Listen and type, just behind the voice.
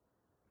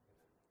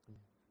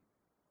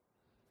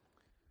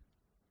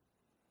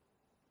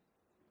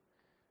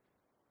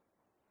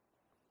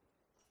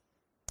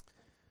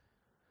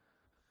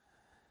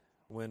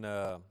when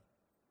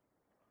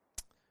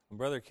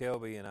Brother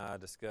Kelby and I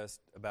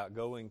discussed about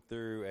going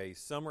through a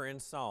summer in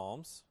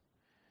Psalms,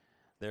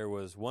 there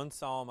was one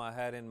psalm I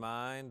had in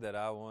mind that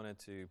I wanted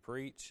to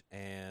preach,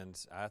 and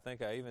I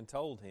think I even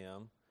told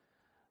him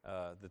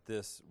that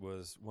this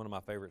was one of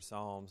my favorite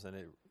psalms, and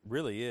it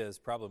really is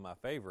probably my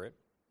favorite.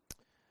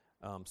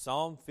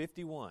 Psalm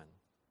 51.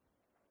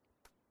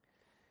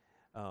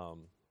 The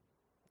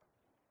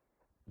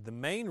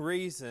main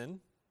reason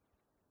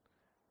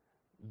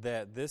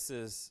that this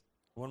is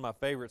one of my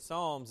favorite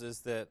psalms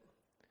is that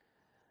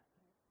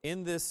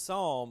in this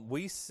psalm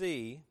we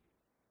see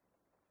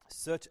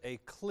such a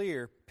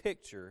clear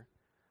picture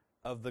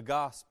of the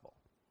gospel.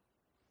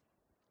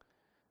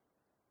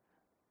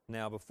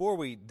 Now, before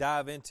we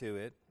dive into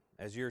it,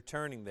 as you're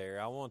turning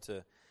there, I want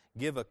to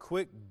give a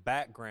quick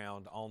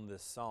background on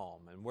this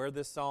psalm and where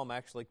this psalm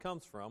actually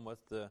comes from, what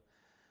the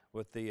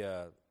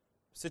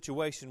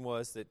situation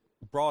was that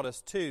brought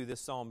us to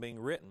this psalm being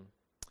written.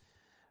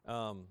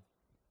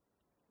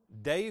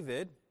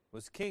 David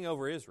was king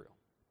over Israel.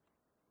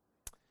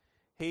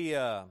 He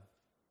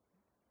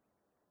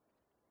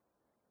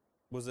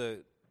was a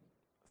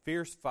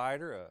fierce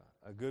fighter,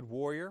 a good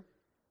warrior.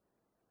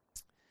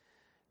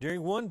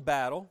 During one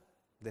battle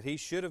that he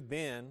should have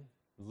been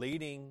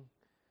leading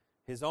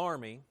his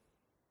army,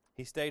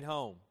 he stayed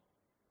home.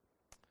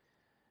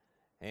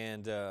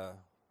 And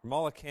from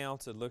all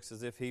accounts, it looks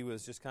as if he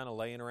was just kind of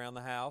laying around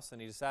the house,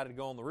 and he decided to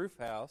go on the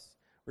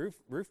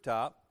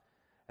rooftop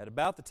at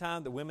about the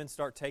time that women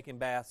start taking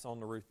baths on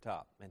the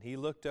rooftop. And he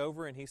looked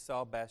over and he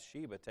saw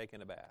Bathsheba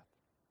taking a bath.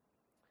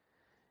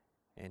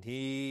 And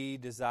he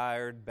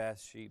desired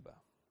Bathsheba.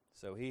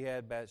 So he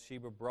had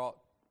Bathsheba brought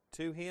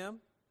to him.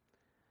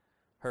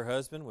 Her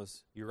husband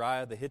was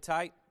Uriah the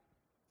Hittite,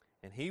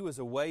 and he was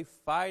away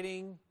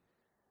fighting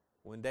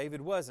when David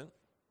wasn't.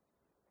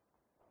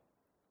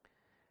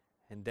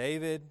 And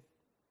David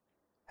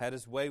had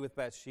his way with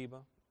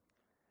Bathsheba,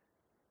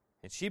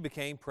 and she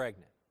became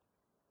pregnant.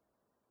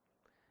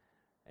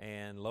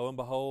 And lo and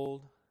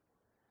behold,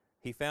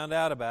 he found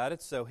out about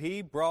it, so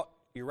he brought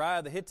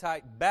Uriah the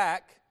Hittite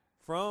back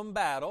from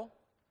battle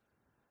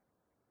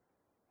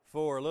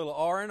for a little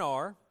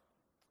R&R.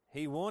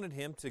 He wanted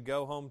him to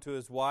go home to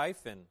his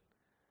wife and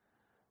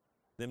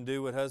them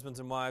do what husbands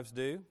and wives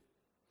do,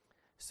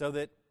 so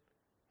that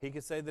he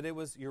could say that it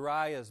was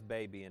Uriah's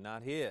baby and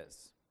not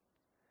his.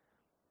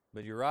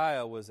 But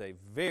Uriah was a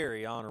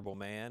very honorable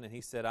man, and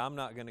he said, I'm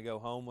not going to go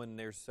home when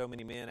there's so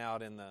many men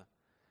out in the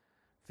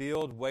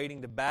field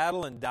waiting to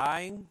battle and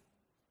dying.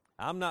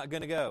 I'm not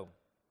going to go.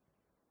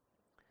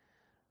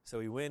 So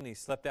he went and he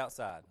slept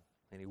outside,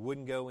 and he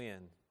wouldn't go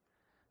in.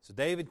 So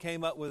David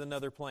came up with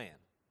another plan.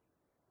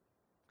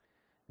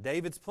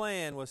 David's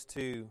plan was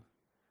to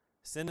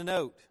send a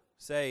note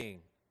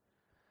saying,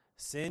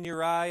 send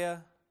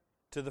Uriah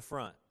to the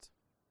front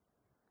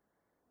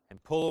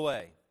and pull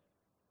away.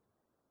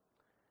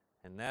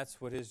 And that's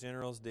what his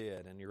generals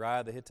did. And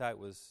Uriah the Hittite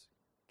was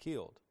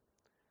killed.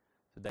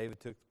 So David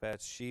took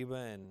Bathsheba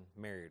and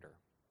married her,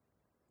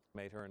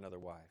 made her another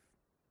wife.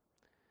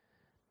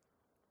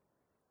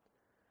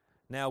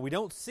 Now, we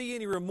don't see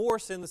any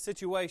remorse in the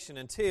situation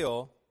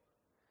until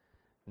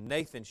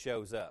Nathan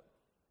shows up.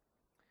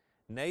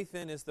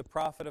 Nathan is the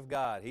prophet of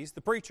God. He's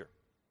the preacher.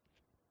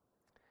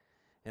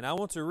 And I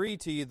want to read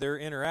to you their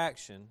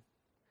interaction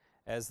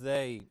as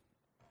they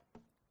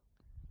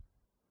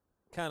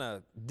kind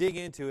of dig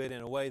into it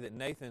in a way that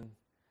Nathan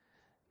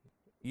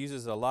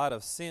uses a lot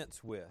of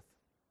sense with.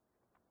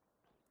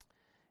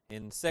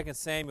 In 2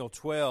 Samuel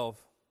 12,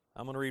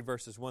 I'm going to read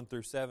verses 1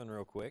 through 7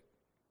 real quick.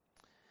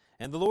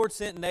 And the Lord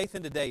sent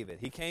Nathan to David.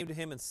 He came to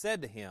him and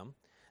said to him,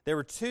 there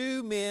were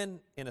two men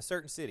in a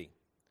certain city,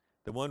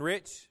 the one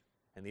rich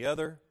and the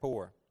other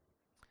poor.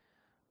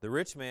 The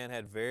rich man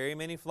had very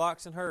many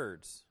flocks and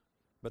herds,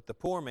 but the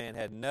poor man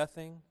had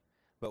nothing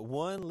but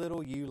one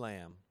little ewe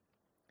lamb,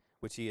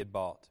 which he had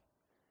bought.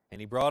 And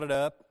he brought it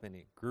up, and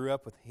it grew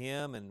up with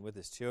him and with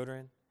his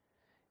children.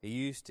 He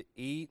used to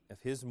eat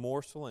of his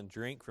morsel and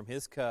drink from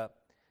his cup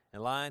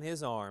and lie in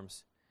his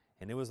arms,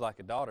 and it was like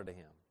a daughter to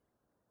him.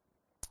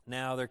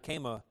 Now there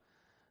came a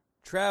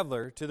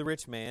traveler to the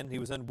rich man. He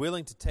was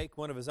unwilling to take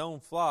one of his own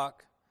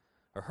flock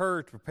or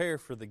herd to prepare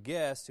for the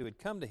guest who had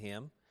come to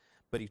him,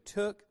 but he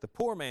took the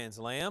poor man's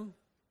lamb,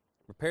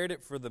 prepared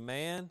it for the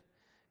man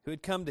who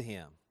had come to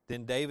him.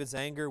 Then David's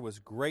anger was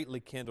greatly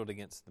kindled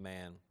against the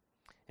man,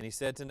 and he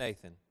said to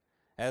Nathan,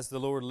 as the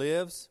Lord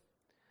lives,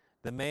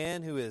 the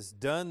man who has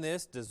done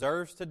this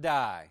deserves to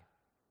die,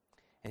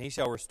 and he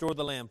shall restore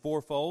the lamb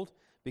fourfold,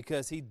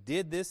 because he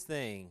did this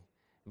thing,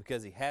 and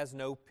because he has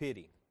no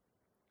pity.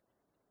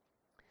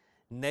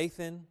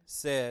 Nathan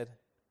said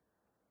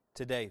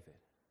to David,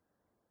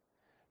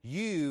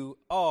 you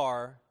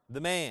are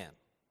the man.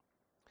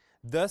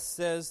 Thus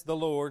says the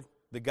Lord,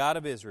 the God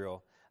of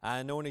Israel, I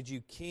anointed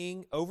you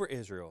king over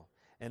Israel,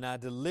 and I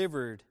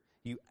delivered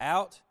you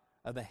out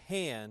of the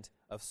hand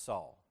of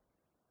Saul.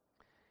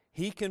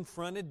 He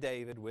confronted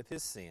David with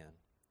his sin.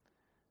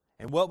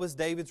 And what was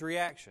David's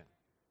reaction?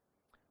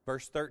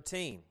 Verse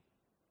 13.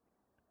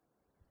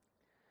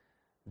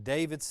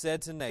 David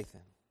said to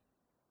Nathan,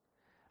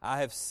 I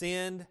have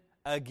sinned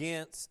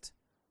against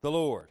the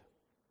Lord.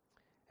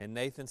 And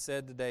Nathan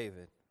said to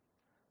David,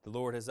 the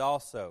Lord has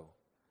also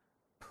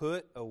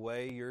put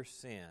away your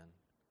sin,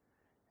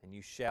 and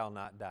you shall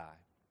not die.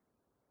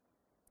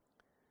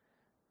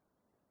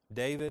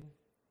 David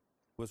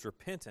was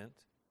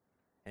repentant,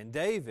 and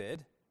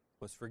David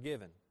was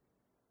forgiven.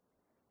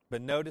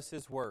 But notice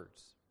his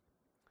words.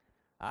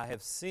 I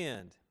have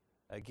sinned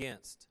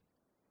against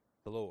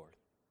the Lord.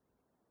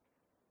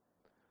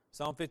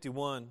 Psalm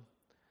 51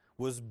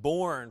 was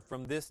born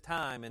from this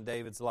time in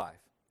David's life.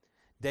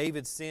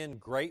 David sinned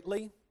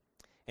greatly,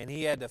 and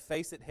he had to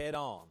face it head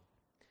on.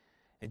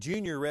 And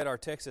Junior read our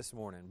text this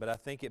morning, but I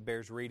think it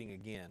bears reading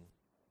again.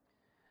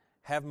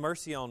 Have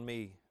mercy on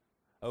me,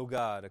 O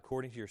God,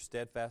 according to your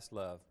steadfast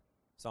love.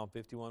 Psalm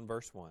 51,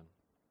 verse 1.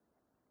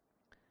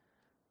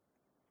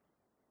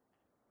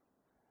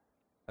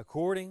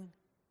 According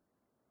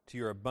to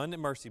your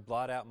abundant mercy,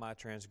 blot out my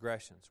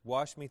transgressions.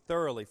 Wash me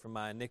thoroughly from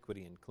my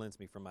iniquity and cleanse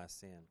me from my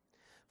sin.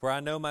 For I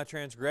know my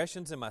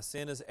transgressions, and my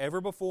sin is ever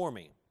before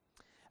me.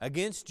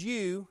 Against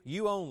you,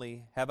 you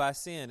only, have I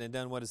sinned and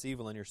done what is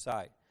evil in your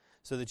sight,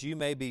 so that you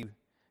may be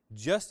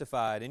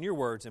justified in your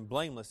words and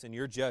blameless in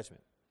your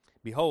judgment.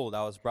 Behold,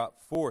 I was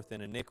brought forth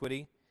in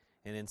iniquity,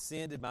 and in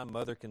sin did my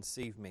mother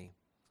conceive me.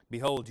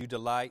 Behold, you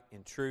delight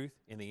in truth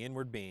in the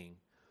inward being,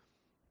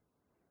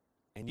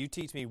 and you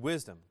teach me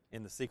wisdom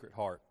in the secret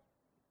heart.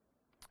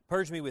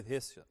 Purge me with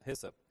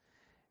hyssop,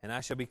 and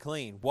I shall be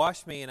clean.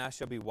 Wash me, and I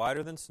shall be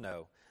whiter than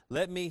snow.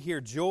 Let me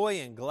hear joy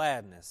and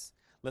gladness.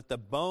 Let the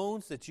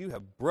bones that you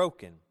have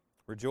broken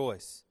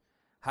rejoice.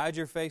 Hide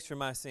your face from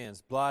my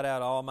sins. Blot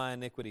out all my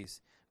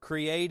iniquities.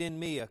 Create in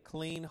me a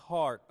clean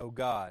heart, O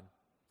God,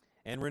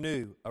 and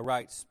renew a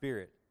right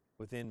spirit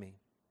within me.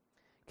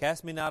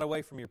 Cast me not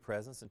away from your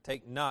presence, and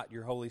take not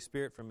your Holy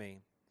Spirit from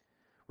me.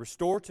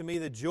 Restore to me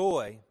the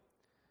joy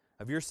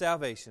of your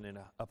salvation, and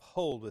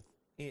hold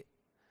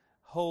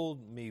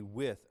me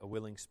with a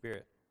willing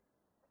spirit.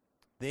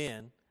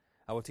 Then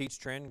I will teach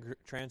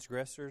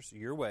transgressors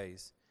your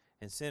ways,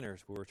 and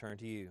sinners will return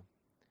to you.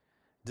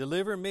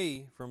 Deliver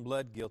me from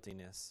blood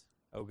guiltiness,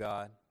 O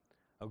God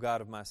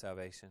of my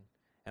salvation,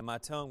 and my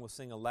tongue will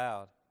sing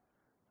aloud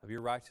of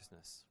your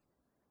righteousness.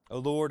 O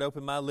Lord,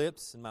 open my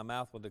lips, and my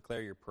mouth will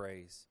declare your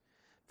praise.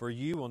 For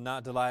you will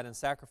not delight in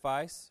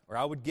sacrifice, or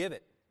I would give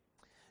it.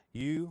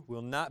 You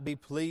will not be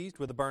pleased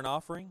with a burnt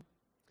offering.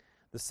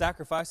 The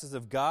sacrifices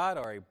of God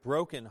are a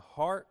broken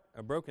heart,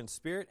 a broken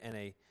spirit, and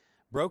a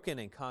broken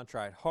and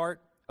contrite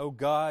heart. O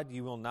God,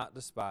 you will not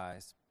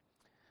despise.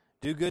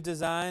 Do good to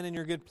Zion in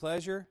your good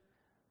pleasure.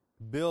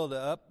 Build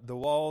up the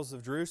walls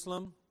of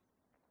Jerusalem.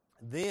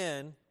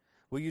 Then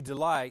will you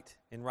delight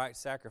in right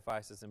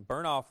sacrifices and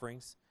burnt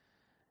offerings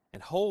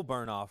and whole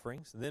burnt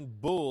offerings. Then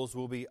bulls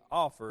will be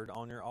offered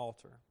on your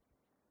altar.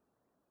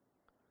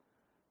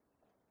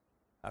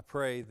 I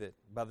pray that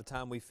by the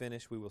time we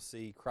finish, we will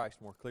see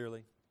Christ more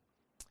clearly.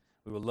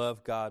 We will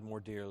love God more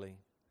dearly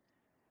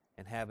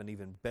and have an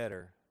even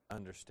better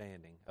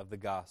understanding of the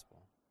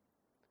gospel.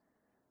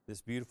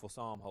 This beautiful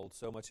psalm holds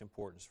so much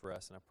importance for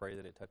us, and I pray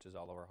that it touches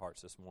all of our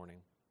hearts this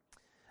morning.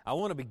 I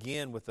want to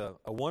begin with a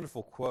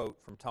wonderful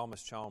quote from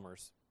Thomas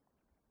Chalmers.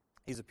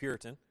 He's a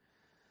Puritan,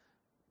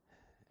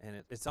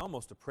 and it's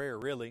almost a prayer,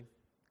 really.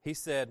 He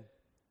said,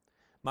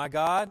 My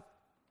God,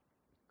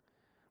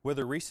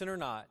 whether recent or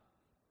not,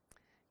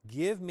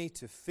 give me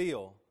to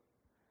feel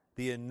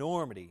the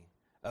enormity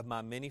of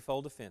my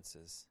manifold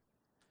offenses,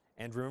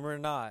 and remember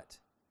not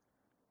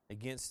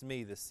against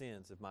me the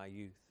sins of my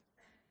youth.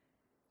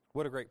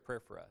 What a great prayer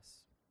for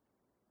us.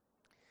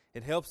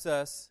 It helps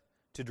us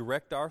to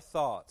direct our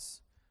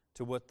thoughts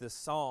to what this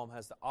psalm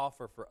has to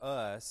offer for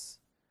us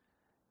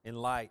in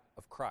light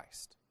of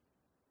Christ.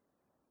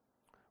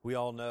 We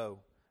all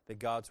know that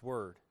God's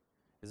Word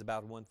is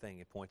about one thing.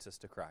 It points us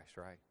to Christ,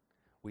 right?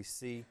 We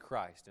see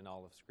Christ in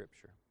all of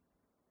Scripture.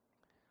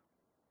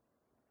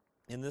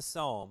 In this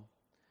psalm,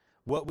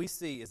 what we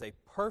see is a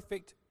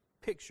perfect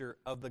picture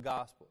of the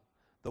gospel,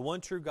 the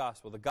one true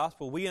gospel, the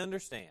gospel we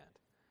understand.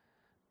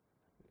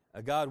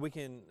 A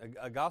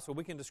gospel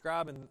we can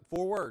describe in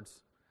 4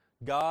 words.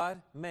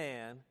 God,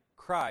 man,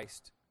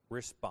 Christ,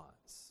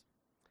 response.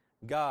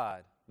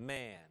 God,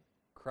 man,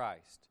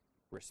 Christ,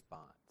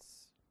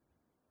 response.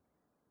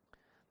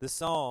 This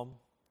psalm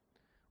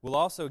will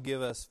also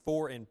give us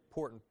 4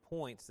 important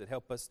points that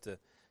help us to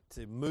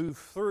move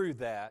through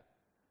that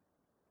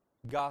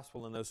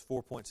gospel and those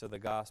 4 points of the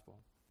gospel.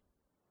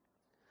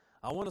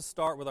 I want to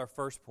start with our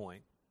first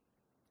point,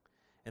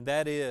 and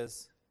that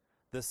is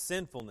the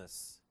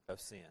sinfulness of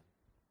sin.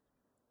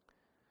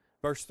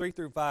 Verse 3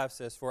 through 5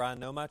 says, For I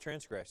know my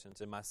transgressions,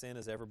 and my sin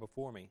is ever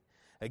before me.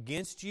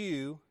 Against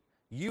you,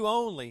 you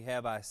only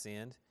have I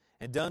sinned,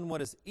 and done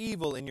what is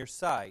evil in your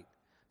sight,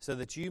 so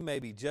that you may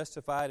be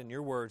justified in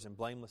your words and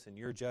blameless in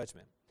your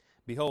judgment.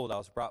 Behold, I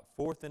was brought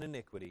forth in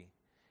iniquity,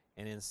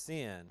 and in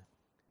sin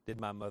did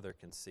my mother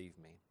conceive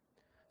me.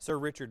 Sir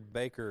Richard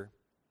Baker,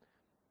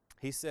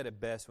 he said it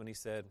best when he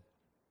said,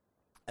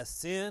 A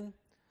sin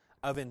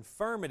of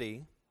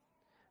infirmity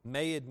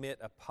may admit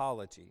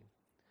apology.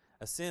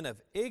 A sin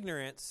of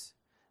ignorance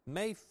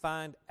may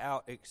find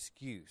out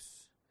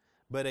excuse,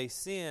 but a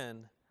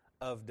sin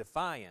of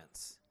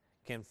defiance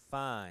can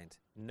find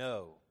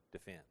no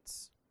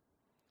defense.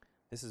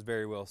 This is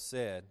very well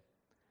said.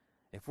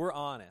 If we're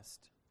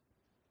honest,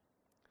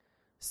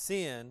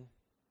 sin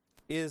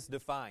is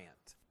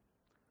defiant.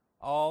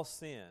 All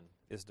sin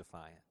is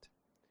defiant.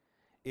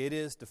 It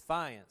is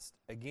defiance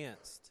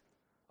against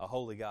a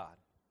holy God.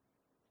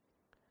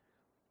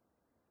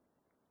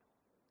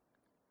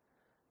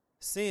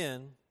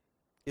 Sin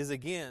is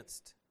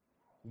against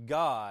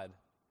God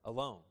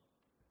alone.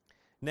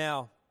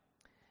 Now,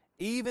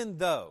 even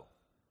though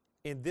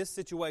in this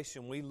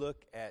situation we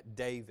look at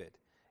David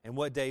and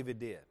what David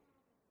did.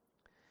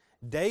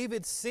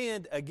 David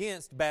sinned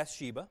against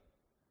Bathsheba,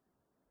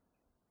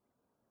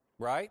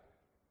 right?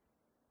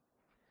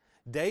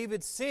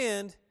 David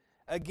sinned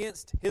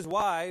against his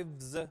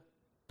wives,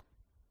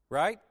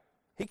 right?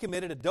 He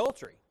committed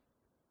adultery.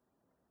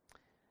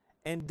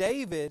 And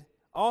David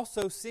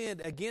also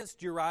sinned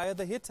against Uriah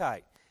the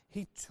Hittite.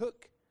 He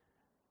took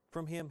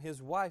from him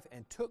his wife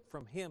and took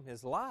from him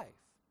his life.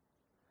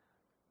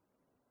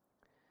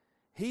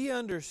 He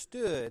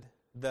understood,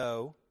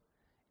 though,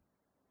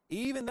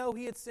 even though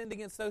he had sinned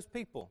against those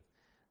people,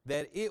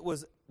 that it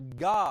was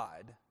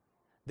God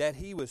that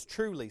he was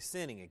truly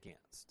sinning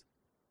against.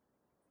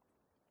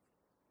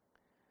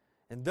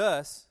 And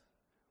thus,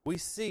 we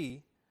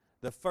see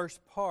the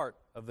first part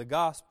of the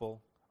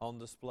gospel on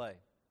display.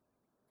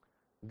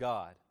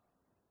 God.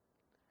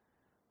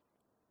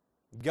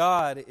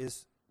 God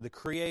is the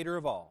creator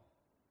of all.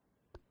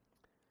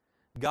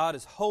 God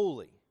is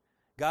holy.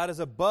 God is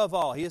above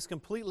all. He is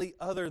completely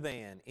other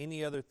than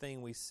any other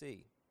thing we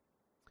see.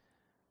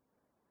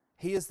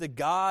 He is the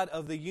God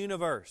of the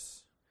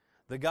universe,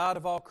 the God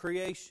of all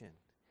creation.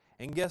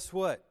 And guess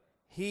what?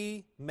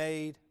 He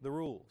made the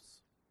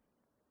rules.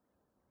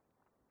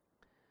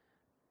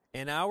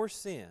 And our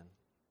sin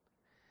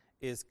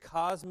is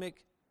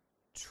cosmic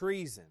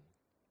treason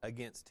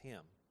against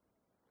Him.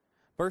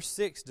 Verse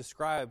 6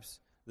 describes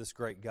this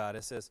great God.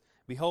 It says,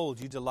 "Behold,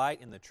 you delight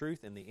in the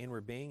truth in the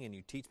inward being, and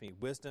you teach me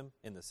wisdom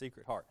in the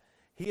secret heart."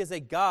 He is a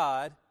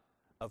God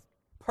of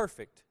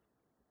perfect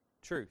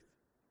truth.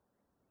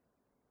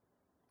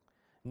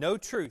 No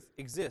truth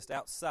exists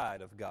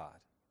outside of God.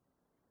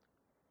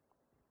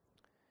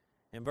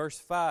 In verse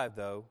 5,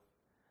 though,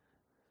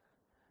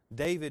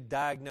 David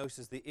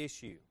diagnoses the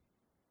issue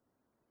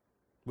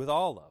with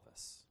all of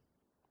us.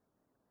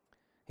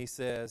 He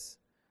says,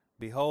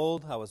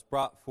 "Behold, I was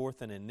brought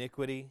forth in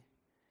iniquity,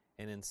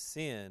 and in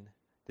sin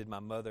did my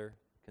mother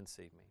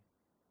conceive me."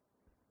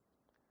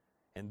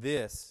 And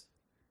this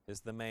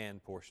is the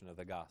man portion of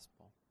the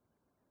gospel.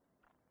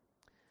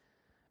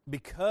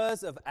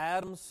 Because of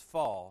Adam's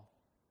fall,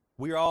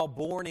 we are all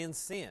born in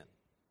sin.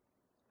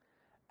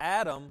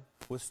 Adam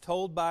was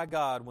told by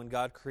God when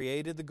God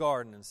created the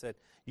garden and said,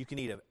 "You can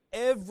eat of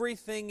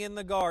everything in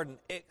the garden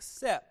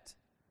except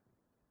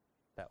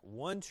that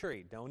one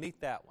tree. Don't eat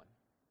that one."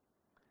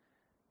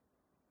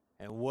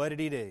 And what did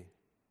he do?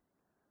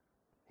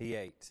 He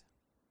ate.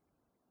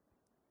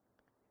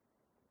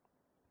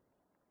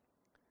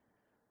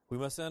 We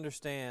must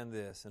understand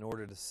this in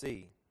order to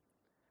see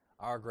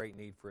our great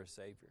need for a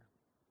Savior.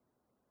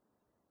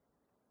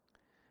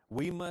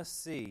 We must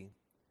see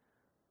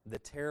the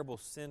terrible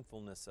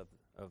sinfulness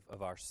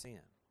of our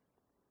sin.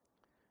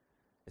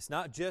 It's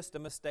not just a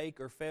mistake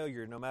or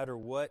failure, no matter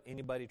what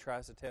anybody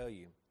tries to tell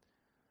you.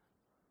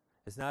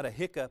 It's not a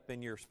hiccup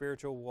in your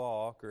spiritual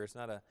walk, or it's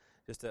not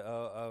just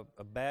a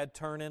bad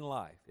turn in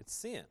life. It's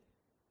sin.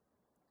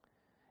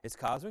 It's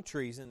cosmic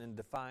treason and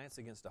defiance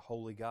against a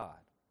holy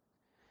God.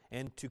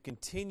 And to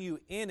continue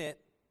in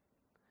it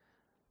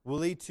will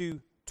lead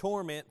to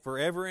torment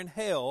forever in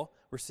hell,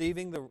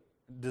 receiving the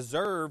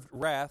deserved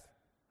wrath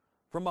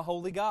from a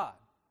holy God.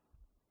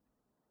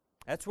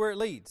 That's where it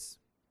leads.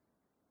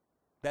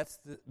 That's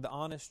the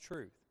honest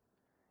truth.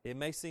 It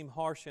may seem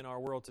harsh in our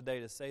world today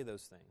to say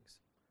those things.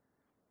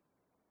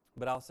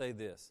 But I'll say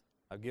this.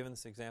 I've given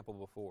this example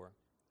before.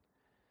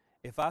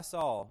 If I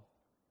saw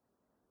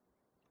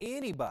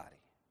anybody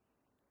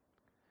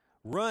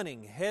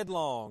running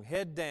headlong,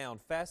 head down,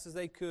 fast as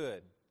they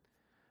could,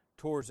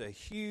 towards a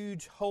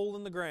huge hole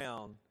in the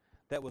ground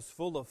that was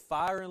full of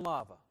fire and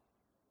lava,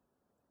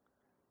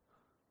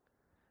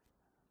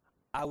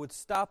 I would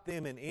stop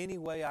them in any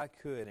way I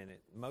could,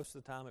 and most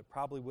of the time it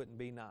probably wouldn't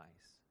be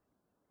nice.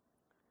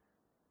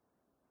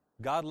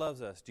 God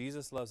loves us.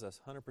 Jesus loves us.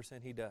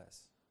 100% He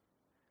does.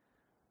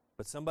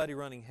 But somebody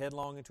running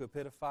headlong into a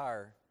pit of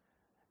fire,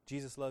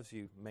 Jesus loves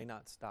you, may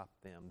not stop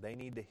them. They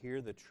need to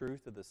hear the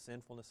truth of the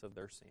sinfulness of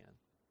their sin.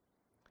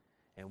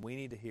 And we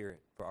need to hear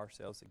it for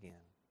ourselves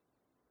again.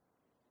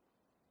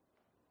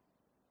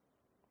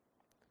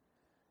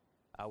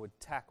 I would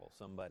tackle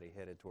somebody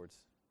headed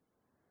towards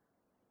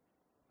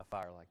a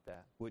fire like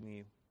that, wouldn't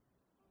you?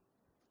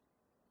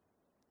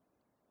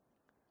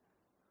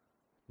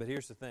 But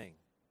here's the thing.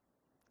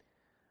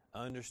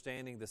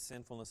 Understanding the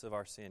sinfulness of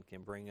our sin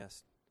can bring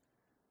us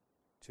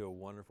to a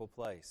wonderful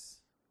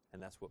place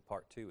And that's what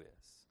part 2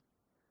 is.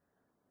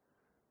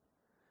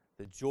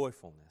 The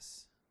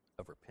joyfulness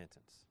of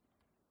repentance.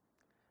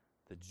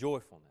 The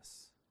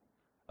joyfulness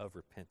of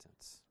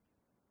repentance.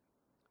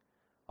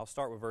 I'll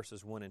start with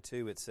verses 1 and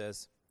 2. It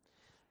says,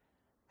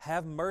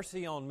 "Have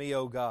mercy on me,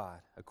 O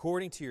God,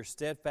 according to your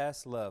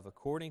steadfast love,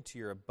 according to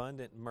your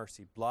abundant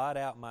mercy. Blot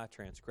out my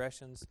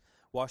transgressions,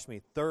 wash me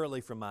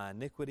thoroughly from my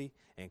iniquity,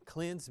 and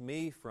cleanse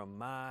me from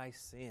my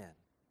sin."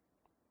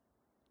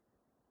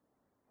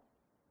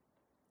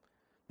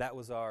 That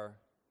was our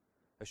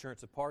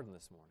assurance of pardon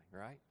this morning,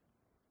 right?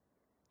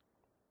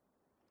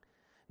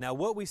 Now,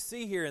 what we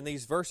see here in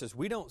these verses,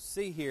 we don't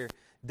see here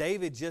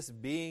David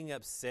just being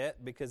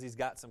upset because he's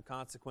got some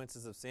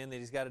consequences of sin that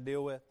he's got to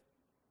deal with.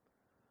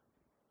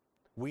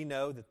 We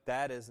know that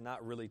that is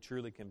not really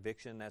truly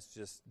conviction. That's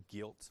just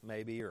guilt,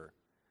 maybe, or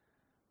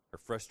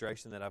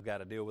frustration that I've got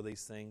to deal with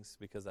these things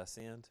because I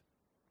sinned.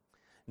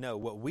 No,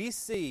 what we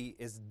see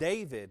is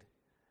David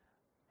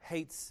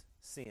hates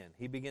sin.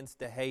 He begins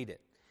to hate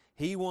it.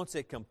 He wants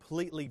it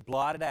completely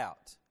blotted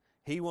out.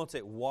 He wants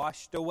it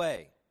washed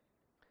away,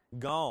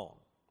 gone.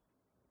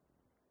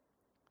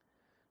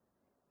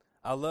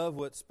 I love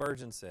what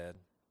Spurgeon said.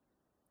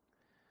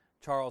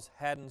 Charles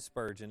Haddon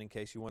Spurgeon, in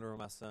case you wonder where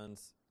my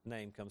son's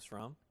name comes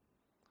from.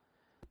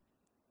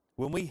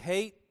 When we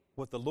hate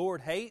what the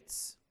Lord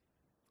hates,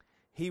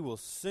 He will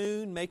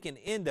soon make an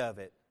end of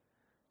it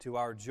to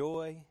our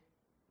joy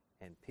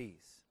and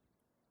peace.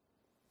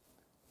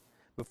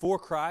 Before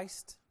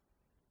Christ,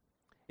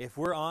 if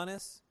we're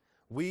honest,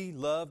 we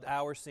loved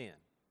our sin,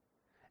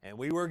 and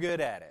we were good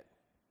at it.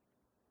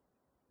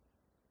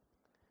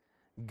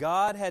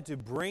 God had to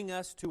bring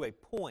us to a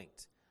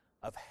point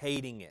of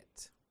hating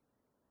it,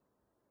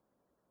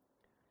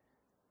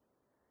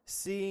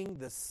 seeing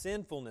the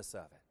sinfulness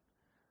of it,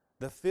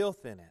 the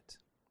filth in it.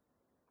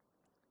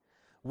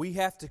 We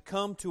have to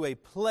come to a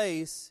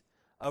place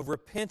of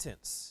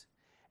repentance,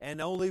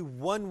 and only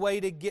one way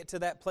to get to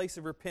that place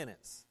of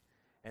repentance,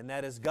 and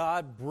that is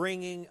God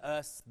bringing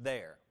us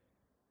there.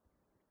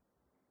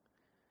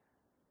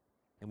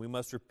 And we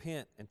must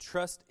repent and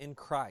trust in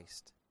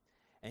Christ.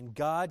 And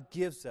God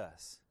gives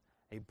us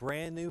a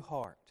brand new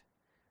heart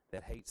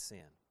that hates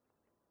sin.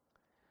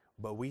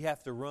 But we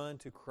have to run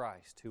to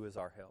Christ, who is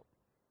our help.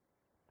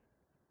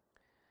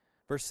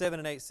 Verse 7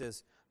 and 8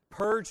 says,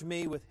 "Purge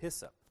me with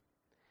hyssop,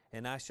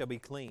 and I shall be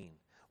clean.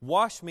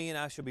 Wash me, and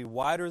I shall be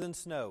whiter than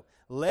snow.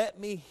 Let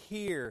me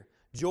hear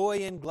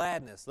joy and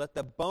gladness. Let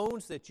the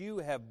bones that you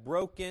have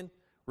broken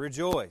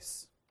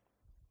rejoice."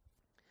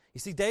 You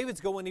see,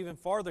 David's going even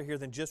farther here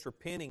than just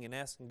repenting and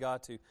asking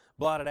God to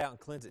blot it out and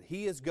cleanse it.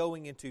 He is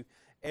going into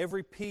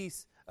every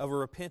piece of a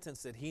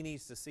repentance that he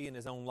needs to see in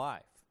his own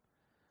life.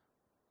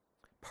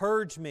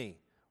 Purge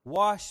me,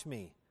 wash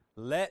me,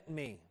 let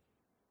me.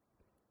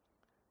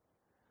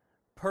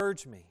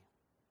 Purge me,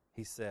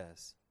 he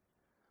says,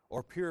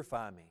 or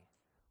purify me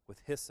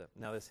with hyssop.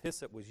 Now, this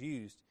hyssop was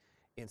used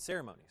in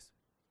ceremonies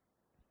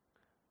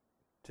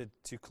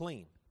to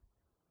clean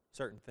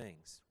certain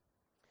things.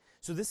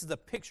 So this is a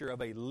picture of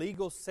a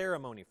legal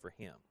ceremony for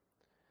him,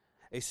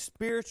 a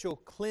spiritual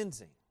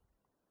cleansing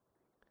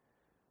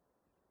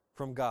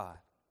from God.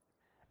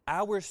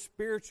 Our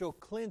spiritual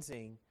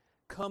cleansing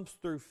comes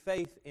through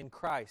faith in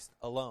Christ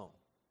alone.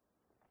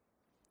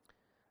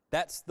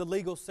 That's the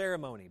legal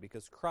ceremony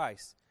because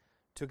Christ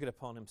took it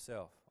upon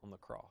himself on the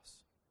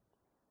cross.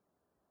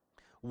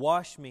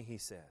 Wash me, he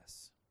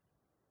says.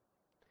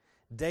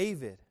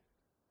 David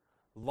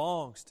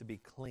longs to be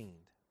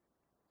cleaned.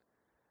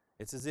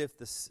 It's as if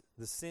the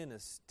sin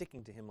is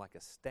sticking to him like a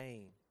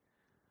stain,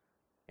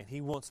 and he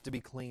wants to be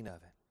clean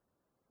of it.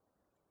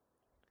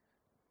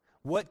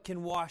 What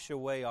can wash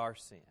away our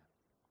sin?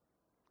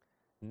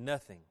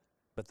 Nothing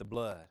but the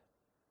blood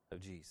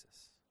of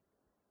Jesus.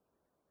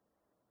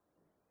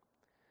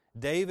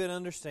 David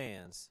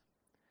understands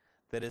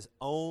that it's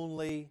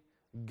only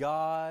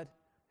God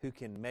who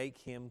can make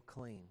him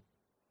clean.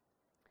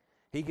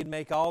 He could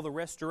make all the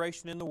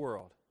restoration in the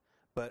world,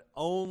 but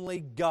only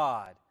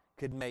God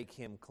could make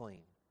him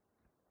clean.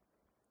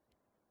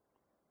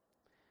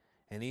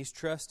 And he's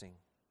trusting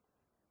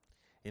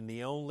in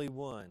the only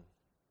one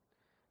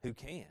who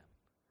can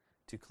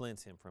to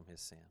cleanse him from his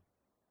sin.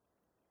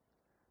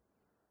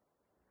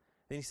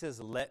 Then he says,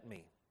 "Let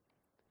me."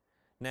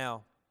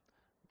 Now,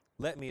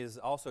 "let me" is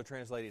also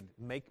translated,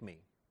 "make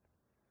me."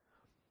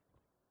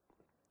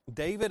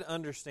 David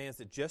understands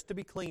that just to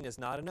be clean is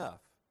not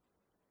enough.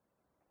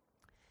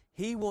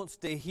 He wants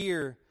to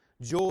hear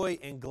joy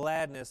and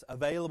gladness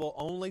available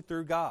only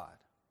through God.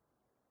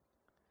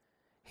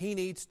 He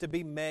needs to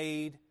be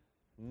made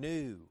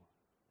new.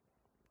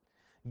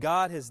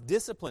 God has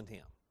disciplined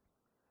him.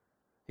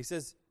 He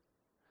says,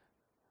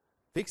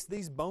 "Fix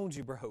these bones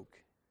you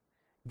broke."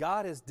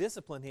 God has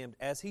disciplined him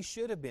as he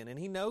should have been, and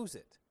he knows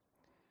it.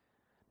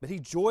 But he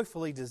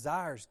joyfully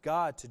desires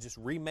God to just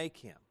remake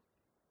him.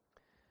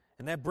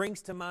 And that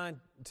brings to mind,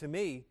 to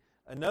me,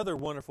 another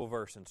wonderful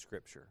verse in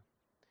Scripture.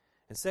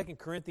 In 2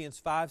 Corinthians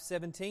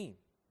 5:17.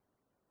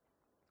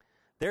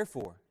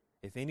 "Therefore,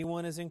 if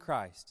anyone is in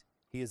Christ,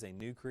 he is a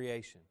new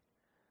creation.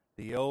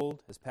 The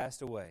old has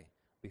passed away.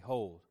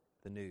 Behold,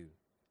 the new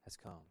has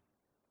come.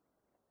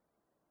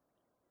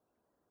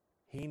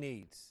 He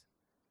needs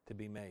to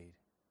be made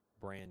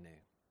brand new.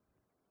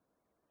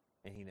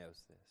 And He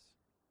knows this.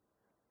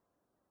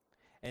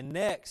 And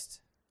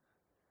next,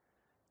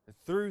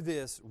 through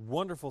this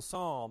wonderful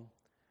psalm,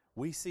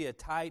 we see a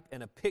type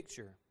and a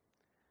picture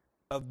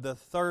of the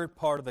third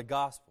part of the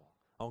gospel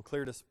on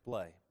clear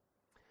display.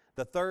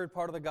 The third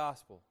part of the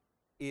gospel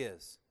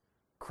is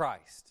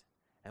Christ.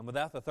 And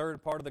without the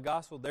third part of the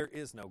gospel, there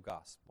is no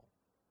gospel.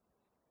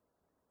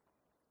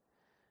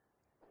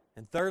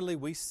 And thirdly,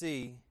 we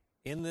see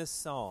in this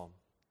psalm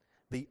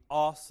the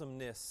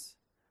awesomeness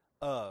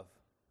of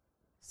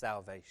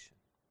salvation.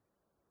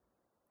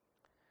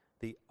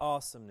 The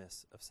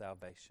awesomeness of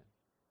salvation.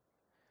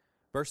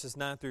 Verses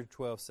 9 through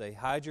 12 say,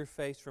 Hide your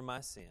face from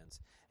my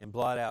sins and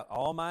blot out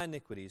all my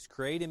iniquities.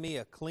 Create in me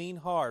a clean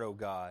heart, O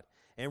God,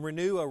 and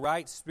renew a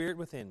right spirit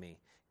within me.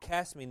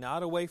 Cast me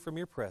not away from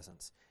your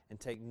presence, and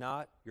take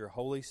not your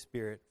Holy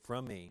Spirit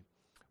from me.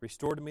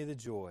 Restore to me the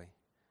joy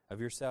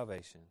of your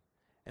salvation,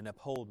 and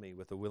uphold me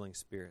with a willing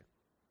spirit.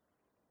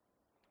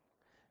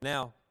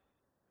 Now,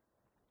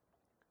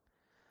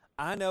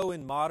 I know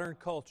in modern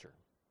culture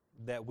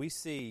that we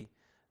see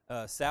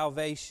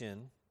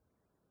salvation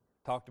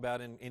talked about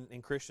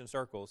in Christian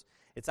circles.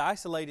 It's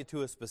isolated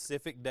to a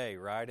specific day,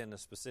 right, and a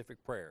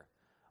specific prayer.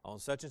 On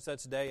such and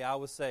such day I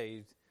was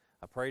saved.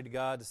 I prayed to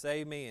God to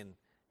save me, and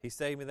He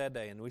saved me that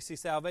day. And we see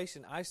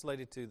salvation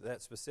isolated to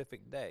that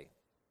specific day.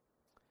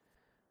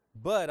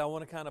 But I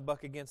want to kind of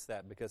buck against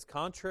that, because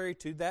contrary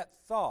to that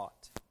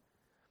thought,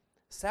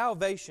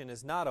 salvation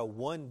is not a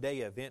one-day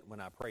event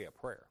when I pray a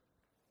prayer.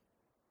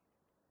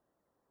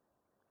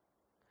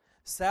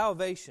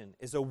 Salvation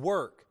is a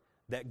work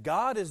that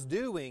God is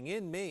doing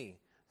in me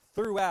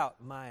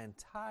throughout my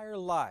entire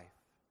life.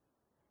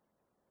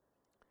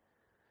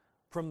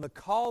 From the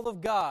call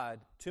of God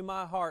to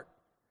my heart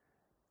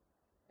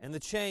and the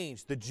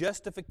change, the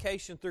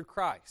justification through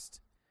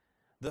Christ,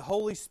 the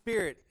Holy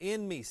Spirit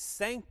in me,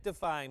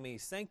 sanctifying me,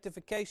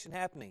 sanctification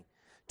happening,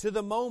 to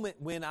the moment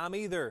when I'm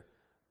either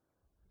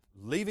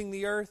leaving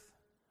the earth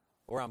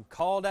or I'm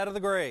called out of the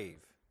grave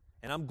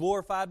and I'm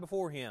glorified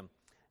before Him.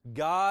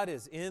 God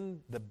is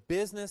in the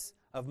business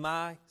of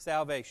my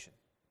salvation.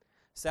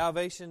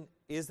 Salvation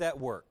is that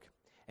work,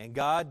 and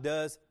God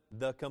does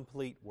the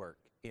complete work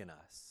in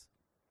us.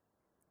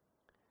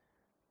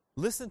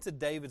 Listen to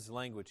David's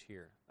language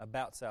here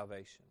about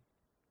salvation.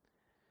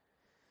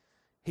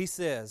 He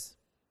says,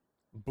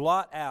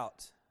 blot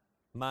out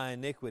my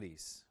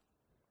iniquities.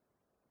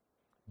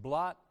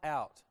 Blot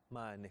out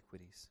my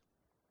iniquities.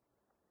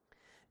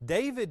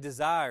 David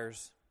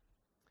desires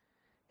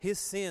his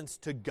sins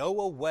to go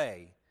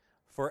away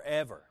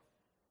forever.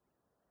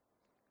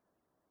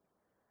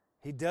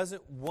 He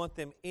doesn't want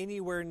them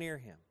anywhere near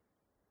him.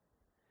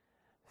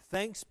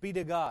 Thanks be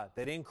to God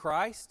that in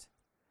Christ,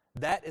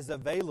 that is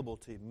available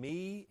to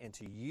me and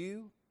to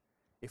you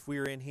if we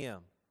are in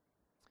Him.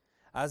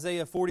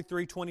 Isaiah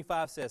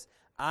 43:25 says,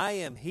 I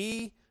am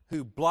He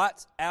who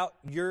blots out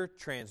your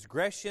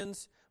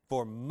transgressions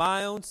for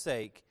my own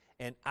sake,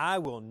 and I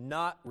will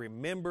not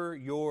remember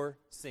your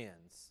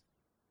sins.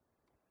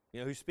 You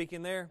know who's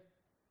speaking there?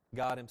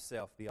 God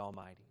Himself, the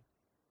Almighty.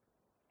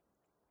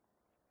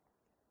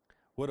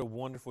 What a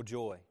wonderful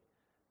joy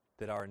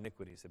that our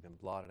iniquities have been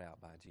blotted out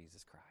by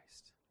Jesus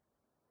Christ.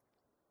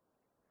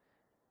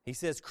 He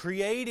says,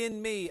 create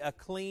in me a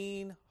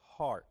clean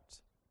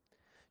heart.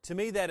 To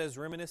me, that is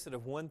reminiscent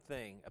of one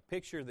thing, a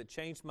picture that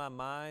changed my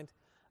mind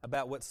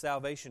about what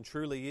salvation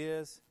truly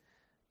is.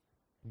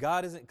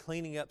 God isn't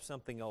cleaning up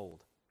something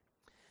old.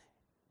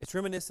 It's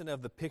reminiscent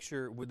of the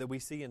picture that we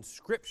see in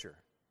Scripture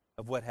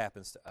of what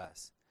happens to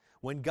us.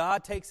 When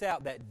God takes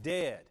out that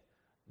dead,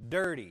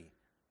 dirty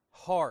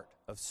heart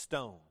of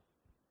stone,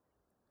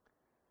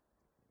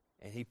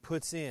 and He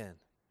puts in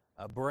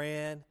a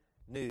brand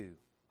new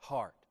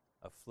heart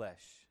of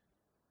flesh.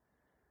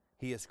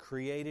 He has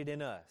created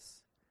in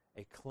us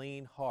a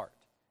clean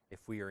heart if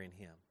we are in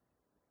Him.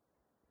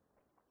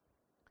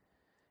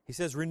 He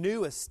says,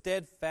 renew a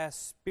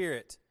steadfast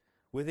spirit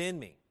within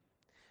me.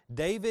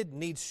 David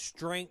needs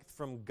strength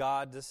from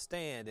God to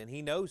stand, and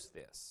he knows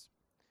this.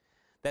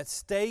 That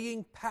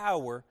staying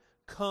power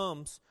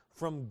comes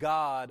from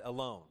God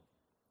alone.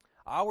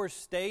 Our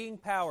staying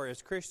power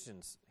as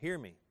Christians, hear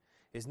me,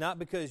 is not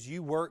because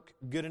you work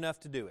good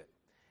enough to do it.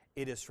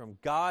 It is from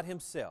God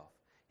Himself,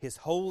 His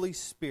Holy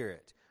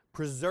Spirit,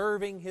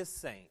 preserving His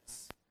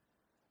saints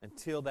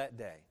until that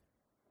day.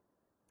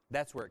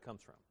 That's where it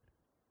comes from.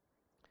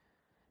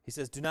 He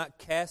says, do not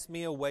cast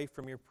me away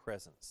from your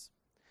presence.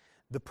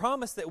 The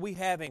promise that we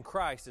have in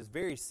Christ is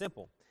very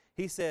simple.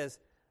 He says,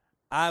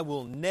 I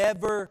will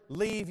never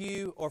leave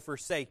you or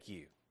forsake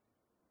you.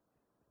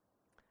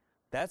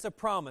 That's a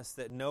promise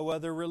that no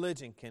other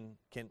religion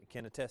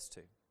can attest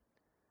to.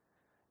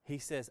 He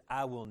says,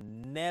 I will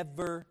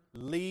never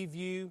leave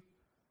you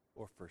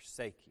or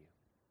forsake you.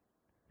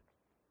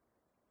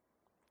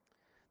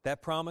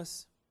 That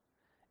promise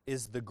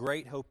is the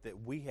great hope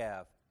that we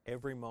have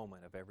every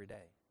moment of every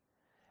day.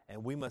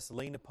 And we must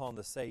lean upon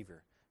the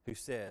Savior who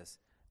says,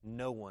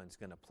 no one's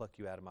going to pluck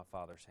you out of my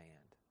Father's hand.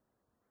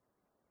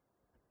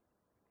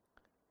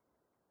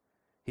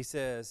 He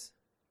says,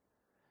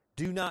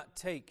 do not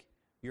take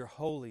your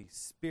Holy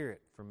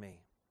Spirit from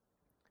me.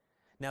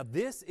 Now,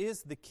 this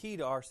is the key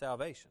to our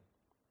salvation.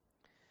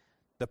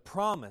 The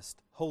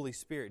promised Holy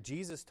Spirit.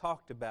 Jesus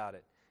talked about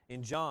it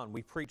in John.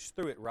 We preached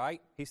through it,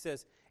 right? He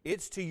says,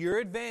 it's to your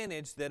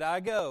advantage that I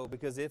go,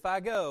 because if I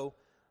go,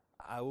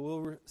 I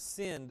will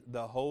send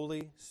the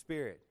Holy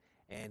Spirit,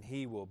 and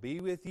He will be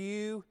with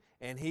you,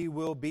 and He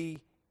will be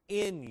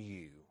in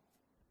you.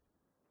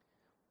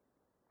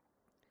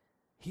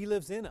 He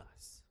lives in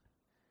us.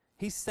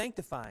 He's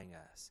sanctifying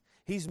us.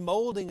 He's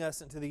molding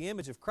us into the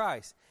image of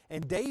Christ.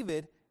 And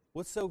David,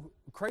 what's so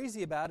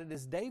crazy about it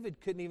is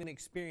David couldn't even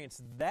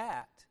experience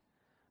that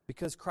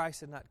because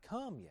Christ had not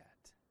come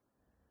yet.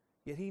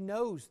 Yet he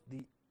knows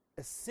the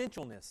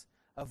essentialness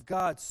of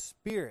God's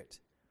Spirit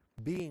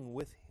being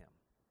with him.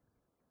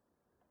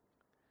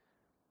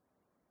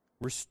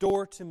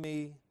 Restore to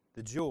me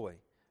the joy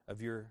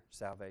of your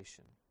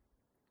salvation.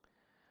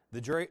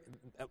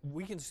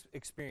 We can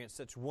experience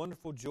such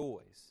wonderful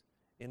joys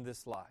in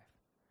this life.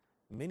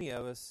 Many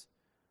of us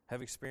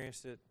have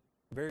experienced it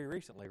very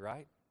recently,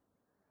 right?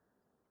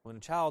 When a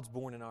child's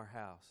born in our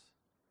house,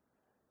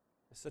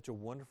 it's such a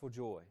wonderful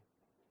joy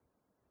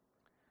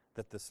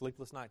that the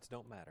sleepless nights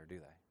don't matter, do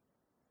they?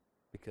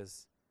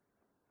 Because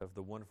of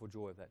the wonderful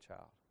joy of that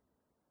child.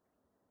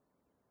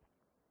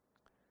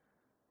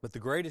 But the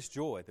greatest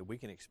joy that we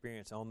can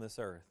experience on this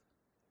earth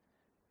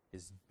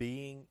is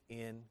being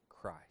in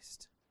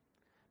Christ,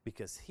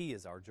 because He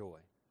is our joy.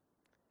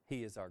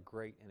 He is our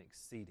great and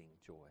exceeding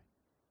joy.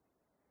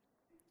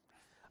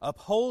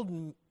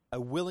 Uphold a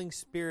willing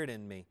spirit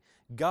in me.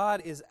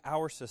 God is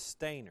our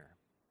sustainer.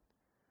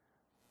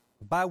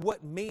 By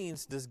what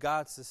means does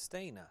God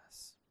sustain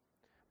us?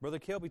 Brother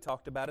Kelby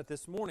talked about it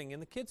this morning in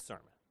the kids'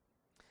 sermon.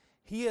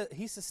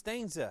 He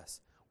sustains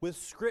us with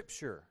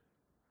Scripture,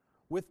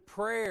 with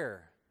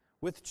prayer,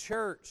 with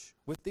church,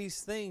 with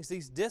these things,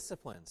 these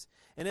disciplines.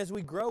 And as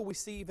we grow, we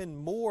see even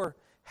more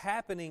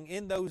happening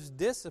in those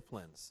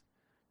disciplines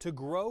to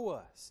grow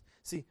us.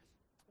 See,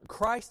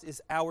 Christ is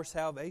our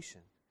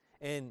salvation.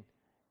 And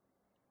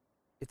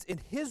it's in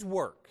His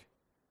work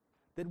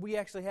that we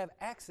actually have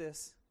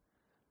access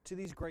to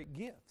these great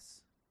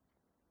gifts.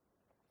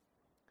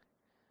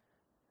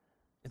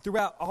 And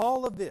throughout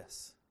all of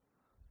this,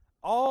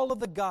 all of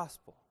the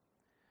gospel,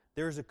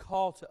 there is a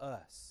call to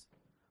us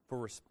for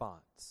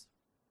response.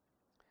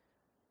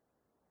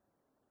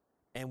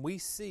 And we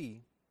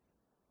see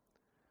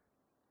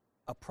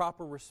a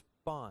proper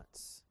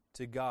response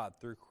to God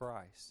through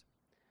Christ.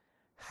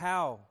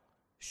 How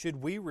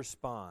should we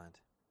respond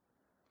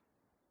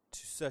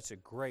to such a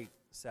great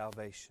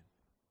salvation?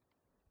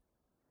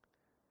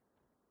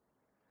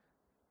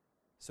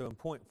 So in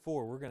point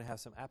 4, we're going to have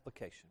some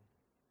application.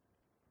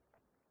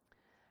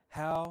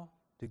 How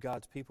do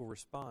God's people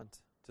respond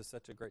to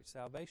such a great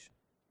salvation?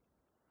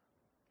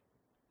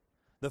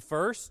 The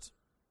first,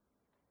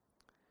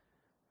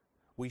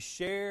 we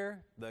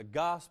share the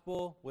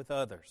gospel with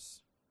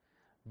others.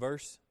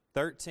 Verse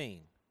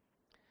 13.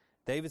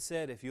 David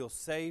said, if you'll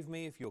save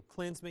me, if you'll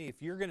cleanse me,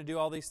 if you're going to do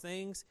all these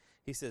things,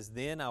 he says,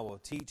 then I will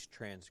teach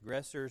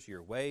transgressors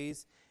your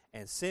ways,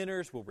 and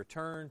sinners will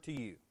return to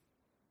you.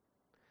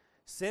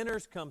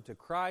 Sinners come to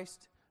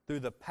Christ through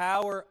the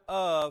power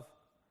of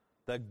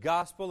the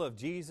gospel of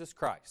Jesus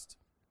Christ.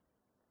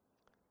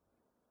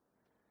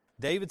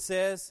 David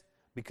says,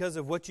 because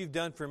of what you've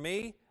done for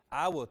me,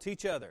 I will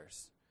teach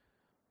others.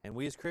 And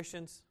we as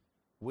Christians,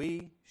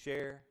 we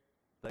share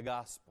the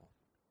gospel.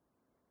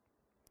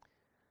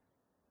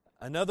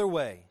 Another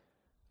way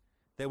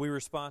that we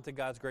respond to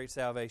God's great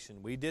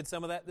salvation, we did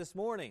some of that this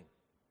morning.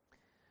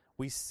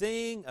 We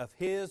sing of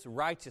His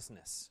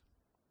righteousness.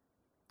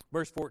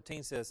 Verse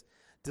 14 says,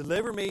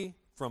 deliver me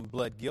from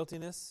blood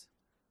guiltiness,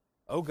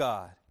 O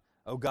God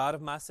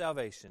of my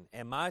salvation,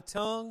 and my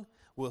tongue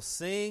will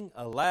sing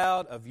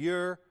aloud of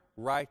your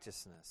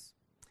righteousness.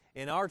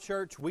 In our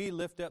church, we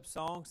lift up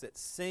songs that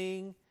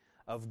sing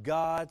of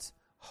God's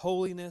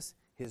holiness,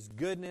 His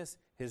goodness,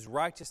 His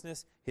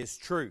righteousness, His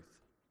truth.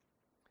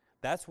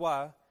 That's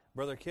why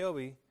Brother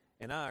Kelby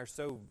and I are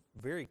so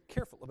very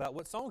careful about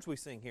what songs we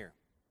sing here.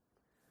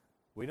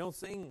 We don't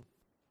sing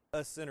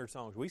us-centered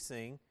songs. We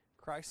sing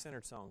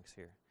Christ-centered songs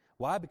here.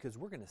 Why? Because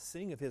we're going to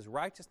sing of His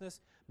righteousness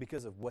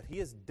because of what He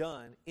has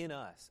done in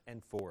us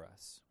and for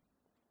us.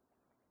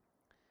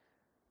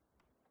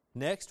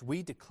 Next,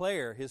 we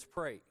declare His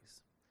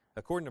praise.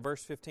 According to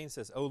verse 15, it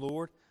says, O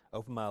Lord,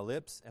 open my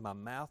lips, and my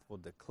mouth will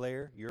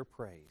declare your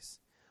praise.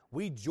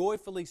 We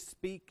joyfully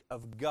speak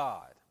of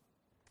God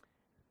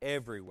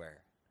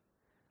everywhere.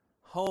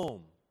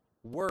 Home,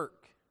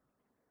 work,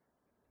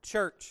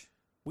 church.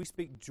 We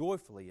speak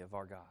joyfully of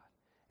our God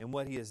and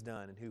what He has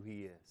done and who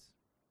He is.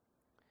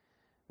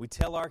 We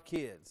tell our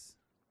kids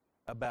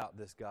about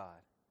this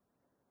God,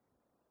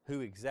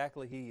 who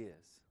exactly He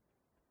is.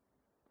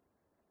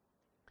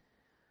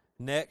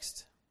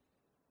 Next,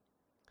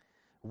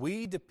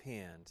 we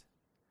depend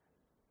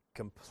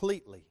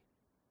completely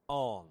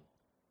on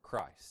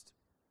Christ.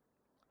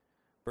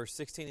 Verse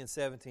 16 and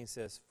 17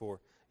 says, "For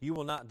you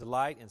will not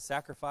delight in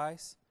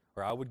sacrifice,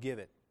 or I would give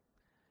it.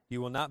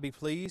 You will not be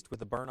pleased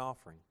with a burnt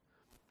offering.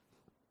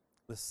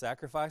 The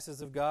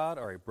sacrifices of God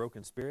are a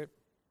broken spirit,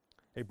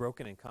 a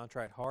broken and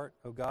contrite heart,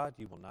 O God,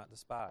 you will not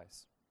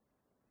despise."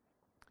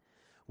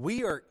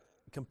 We are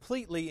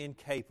completely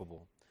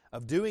incapable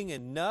of doing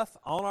enough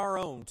on our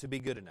own to be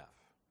good enough.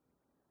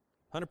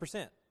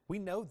 100%. We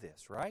know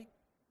this, right?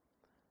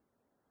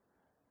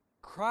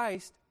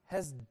 Christ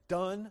has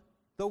done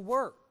the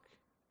work.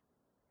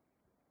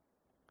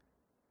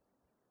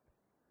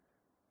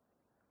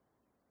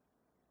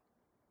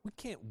 We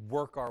can't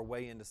work our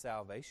way into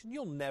salvation.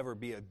 You'll never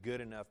be a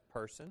good enough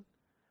person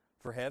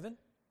for heaven.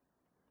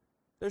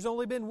 There's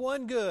only been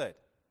one good.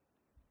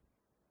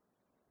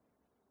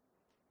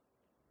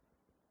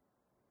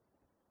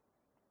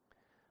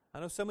 I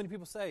know so many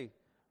people say,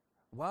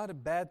 why do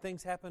bad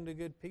things happen to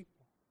good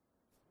people?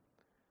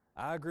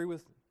 I agree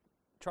with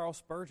Charles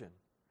Spurgeon.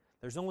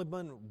 There's only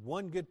been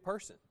one good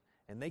person,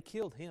 and they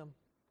killed him.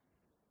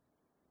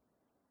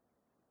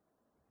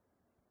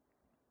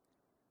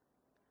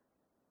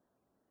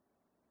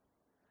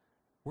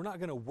 We're not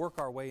going to work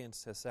our way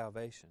into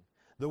salvation.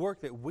 The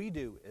work that we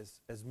do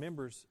as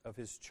members of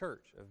His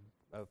church,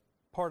 of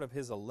part of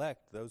His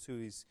elect, those who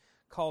He's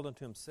called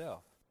unto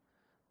Himself,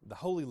 the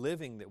holy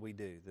living that we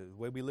do, the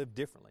way we live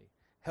differently,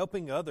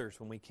 helping others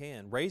when we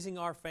can, raising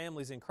our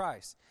families in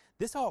Christ,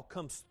 this all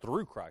comes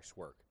through Christ's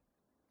work.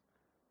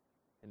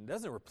 And it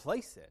doesn't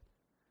replace it.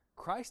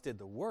 Christ did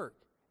the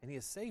work, and He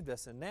has saved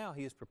us, and now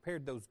He has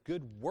prepared those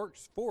good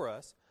works for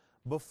us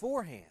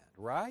beforehand,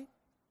 right?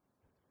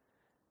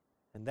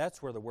 And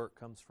that's where the work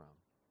comes from.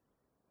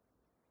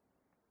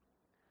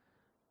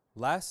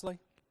 Lastly,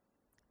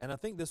 and I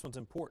think this one's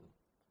important,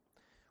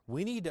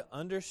 we need to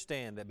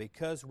understand that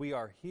because we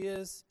are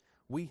His,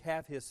 we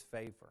have His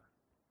favor.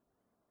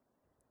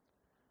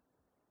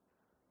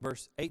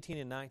 Verse 18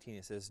 and 19,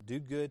 it says, "Do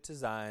good to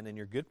Zion in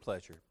your good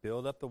pleasure.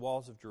 Build up the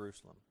walls of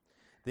Jerusalem.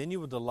 Then you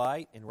will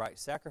delight in right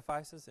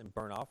sacrifices and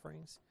burnt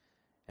offerings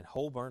and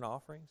whole burnt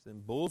offerings.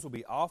 Then bulls will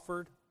be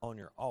offered on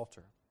your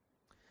altar."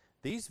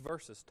 These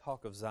verses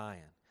talk of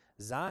Zion.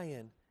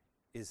 Zion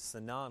is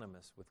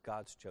synonymous with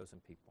God's chosen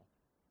people.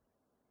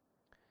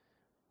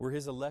 We're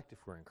His elect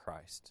if we're in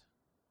Christ.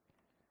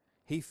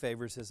 He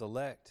favors His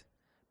elect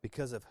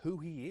because of who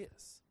He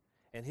is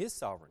and His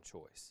sovereign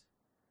choice.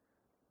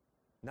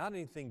 Not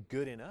anything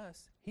good in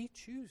us. He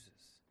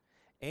chooses.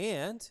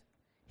 And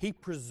He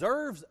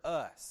preserves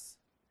us.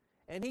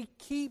 And He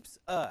keeps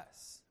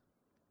us.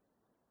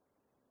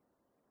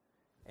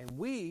 And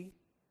we,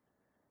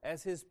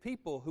 as His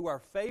people who are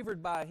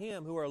favored by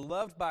Him, who are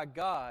loved by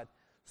God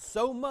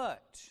so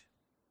much,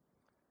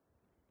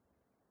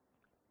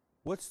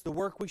 what's the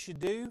work we should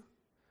do?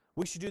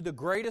 We should do the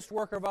greatest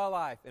work of our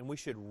life, and we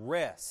should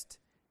rest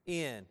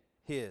in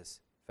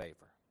His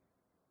favor.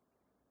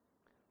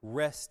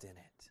 Rest in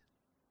it,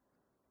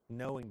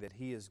 knowing that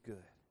He is good,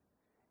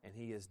 and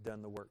He has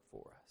done the work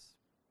for us,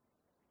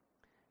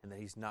 and that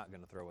He's not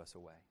going to throw us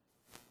away.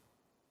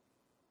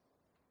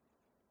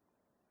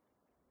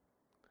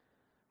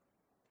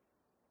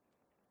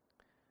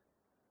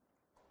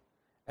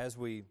 As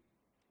we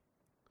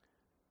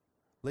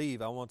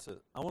leave, I want to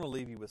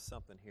leave you with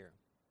something here.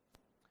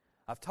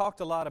 I've talked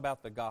a lot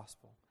about the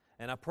gospel,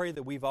 and I pray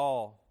that we've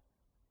all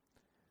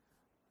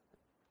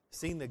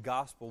seen the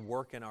gospel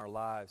work in our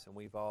lives, and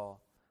we've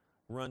all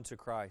run to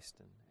Christ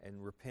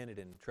and repented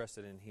and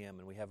trusted in Him,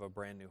 and we have a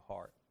brand new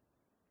heart.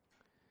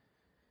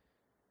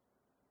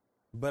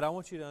 But I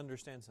want you to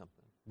understand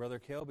something. Brother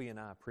Kelby and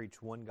I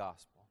preach one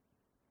gospel,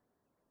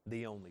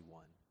 the only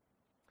one.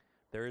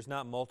 There is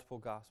not multiple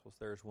gospels.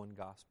 There is one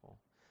gospel.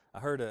 I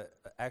heard a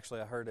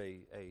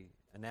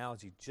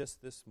analogy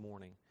just this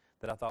morning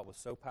that I thought was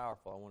so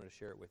powerful. I wanted to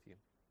share it with you.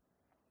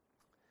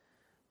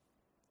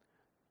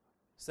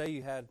 Say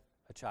you had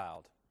a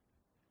child,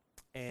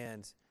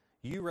 and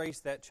you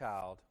raised that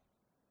child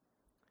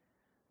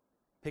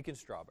picking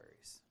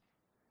strawberries,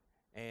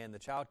 and the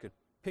child could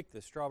pick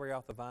the strawberry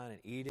off the vine and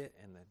eat it,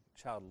 and the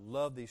child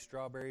loved these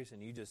strawberries,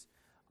 and you just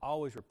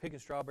always were picking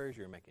strawberries.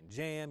 You were making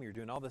jam. You were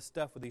doing all this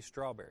stuff with these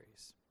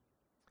strawberries.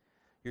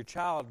 Your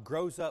child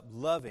grows up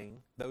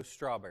loving those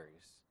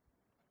strawberries.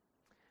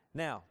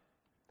 Now,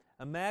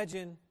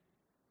 imagine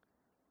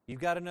you've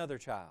got another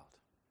child,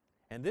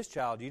 and this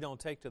child you don't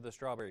take to the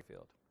strawberry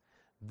field.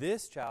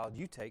 This child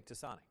you take to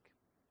Sonic.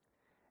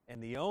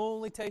 And the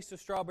only taste of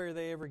strawberry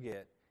they ever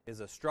get is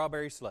a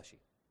strawberry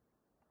slushie,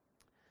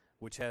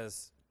 which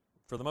has,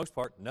 for the most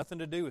part, nothing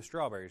to do with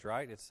strawberries,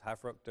 right? It's high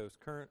fructose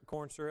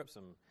corn syrup,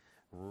 some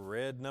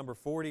red number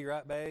 40,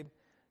 right, babe?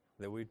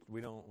 That we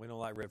don't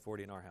like red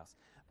 40 in our house.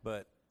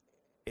 But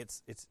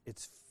it's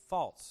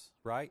false,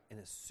 right? And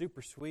it's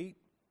super sweet.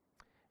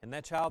 And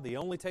that child, the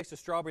only taste of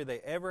strawberry they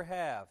ever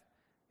have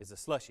is a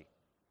slushie.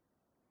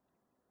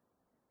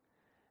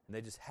 And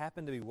they just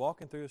happen to be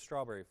walking through a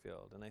strawberry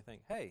field, and they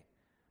think, hey,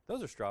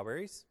 those are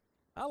strawberries.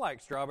 I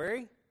like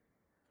strawberry.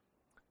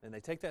 And they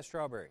take that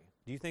strawberry,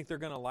 Do you think they're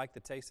going to like the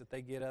taste that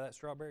they get out of that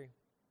strawberry?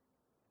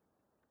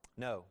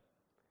 No,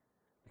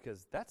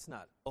 because that's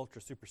not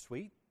ultra super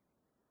sweet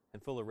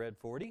and full of red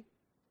 40.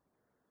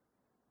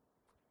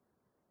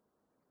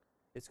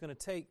 It's going to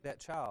take that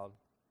child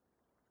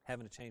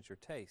having to change their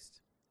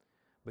taste.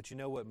 But you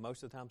know what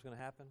most of the time is going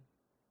to happen?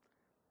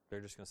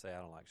 They're just going to say, I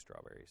don't like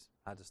strawberries.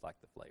 I just like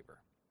the flavor.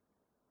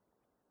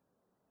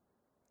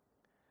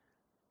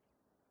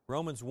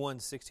 Romans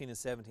 1:16 and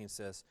 17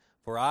 says,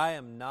 For I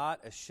am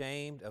not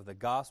ashamed of the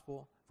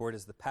gospel, for it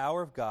is the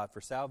power of God for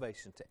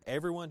salvation to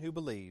everyone who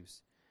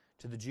believes,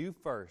 to the Jew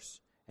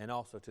first, and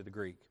also to the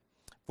Greek.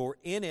 For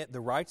in it the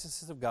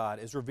righteousness of God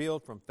is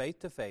revealed from faith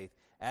to faith,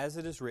 as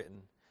it is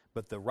written,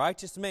 But the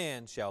righteous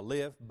man shall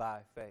live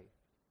by faith.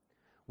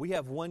 We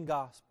have one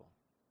gospel,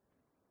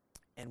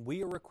 and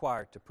we are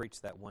required to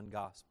preach that one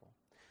gospel.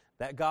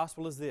 That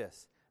gospel is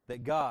this,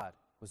 that God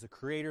was the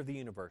creator of the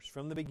universe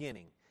from the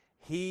beginning.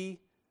 He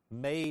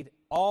made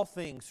all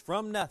things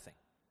from nothing.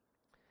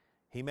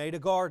 He made a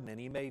garden, and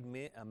He made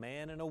a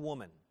man and a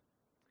woman.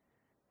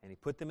 And He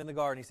put them in the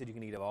garden. He said, you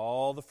can eat of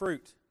all the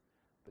fruit,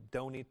 but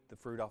don't eat the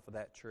fruit off of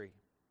that tree.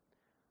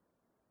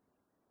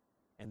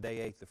 And they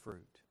ate the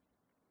fruit.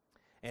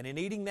 And in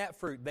eating that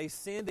fruit, they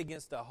sinned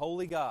against a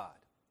holy God.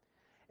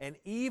 And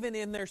even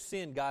in their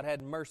sin, God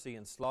had mercy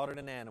and slaughtered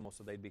an animal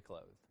so they'd be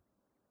clothed.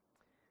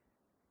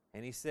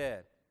 And He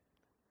said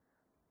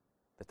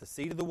that the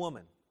seed of the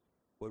woman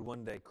would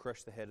one day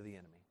crush the head of the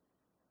enemy.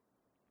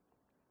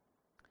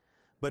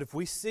 But if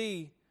we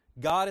see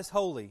God as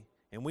holy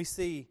and we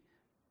see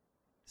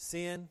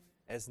sin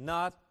as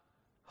not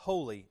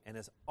holy and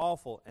as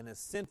awful and as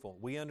sinful,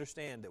 we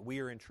understand that we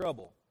are in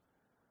trouble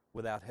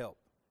without help.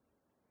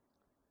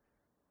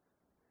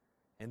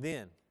 And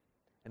then,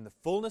 in the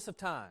fullness of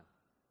time,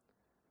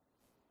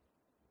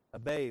 a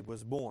babe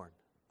was born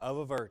of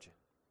a virgin,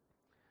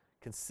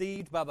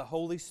 conceived by the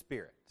Holy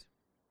Spirit.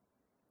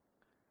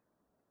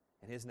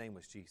 And His name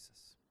was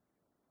Jesus.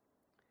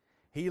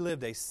 He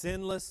lived a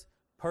sinless,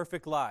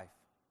 perfect life.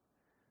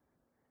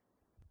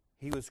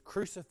 He was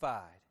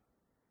crucified.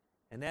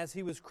 And as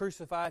He was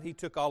crucified, He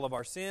took all of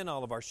our sin,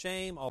 all of our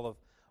shame, all of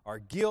our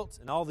guilt,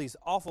 and all these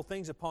awful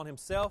things upon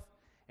Himself.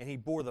 And He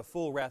bore the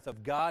full wrath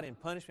of God in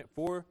punishment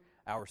for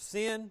our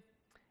sin.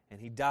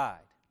 And He died.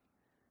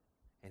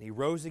 And He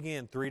rose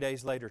again 3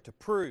 days later to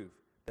prove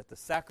that the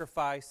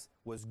sacrifice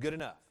was good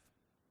enough.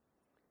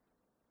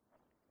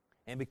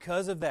 And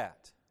because of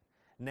that,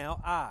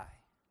 now I,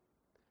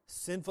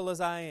 sinful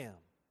as I am,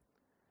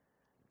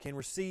 can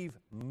receive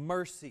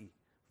mercy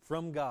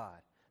from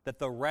God. That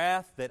the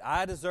wrath that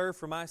I deserve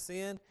for my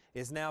sin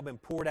is now been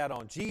poured out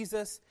on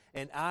Jesus,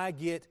 and I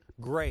get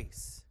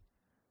grace.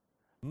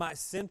 My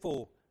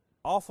sinful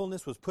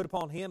awfulness was put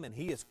upon Him, and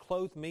He has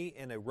clothed me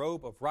in a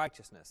robe of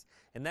righteousness.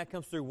 And that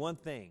comes through one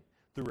thing,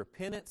 through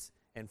repentance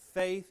and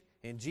faith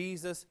in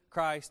Jesus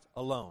Christ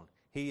alone.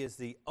 He is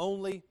the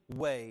only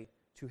way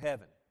to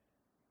heaven.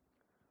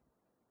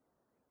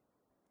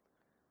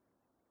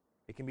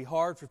 It can be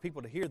hard for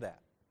people to hear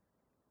that.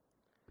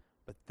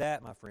 But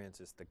that, my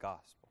friends, is the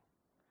gospel.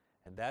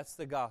 And that's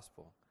the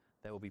gospel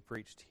that will be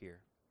preached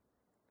here.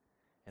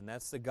 And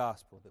that's the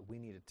gospel that we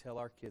need to tell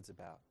our kids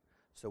about.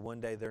 So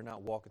one day they're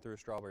not walking through a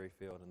strawberry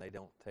field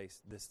and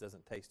this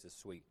doesn't taste as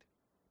sweet.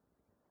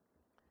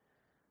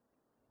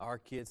 Our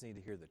kids need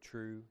to hear the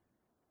true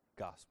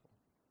gospel,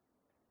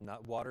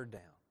 not watered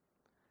down.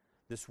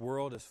 This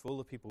world is full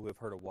of people who have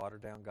heard a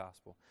watered down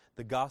gospel.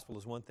 The gospel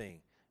is one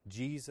thing.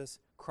 Jesus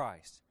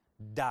Christ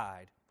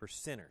died for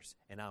sinners,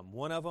 and I'm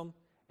one of them,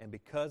 and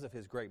because of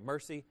His great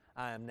mercy,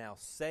 I am now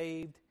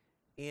saved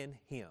in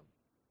Him.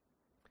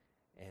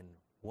 And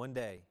one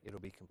day,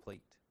 it'll be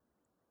complete.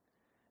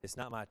 It's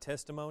not my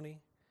testimony.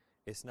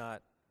 It's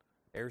not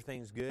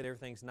everything's good,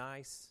 everything's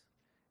nice.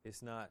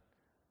 It's not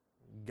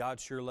God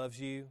sure loves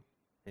you, and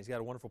He's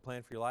got a wonderful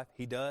plan for your life.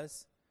 He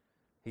does.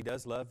 He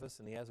does love us,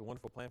 and He has a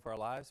wonderful plan for our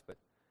lives, but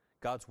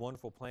God's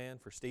wonderful plan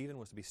for Stephen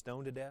was to be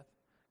stoned to death.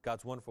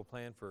 God's wonderful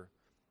plan for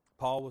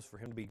Paul was for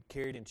him to be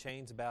carried in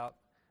chains about,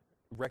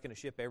 wrecking a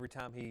ship every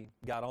time he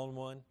got on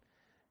one.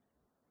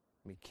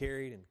 Be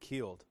carried and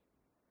killed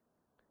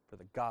for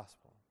the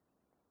gospel.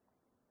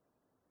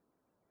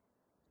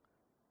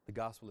 The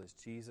gospel is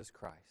Jesus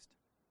Christ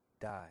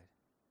died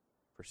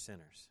for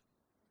sinners.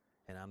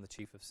 And I'm the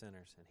chief of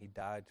sinners. And He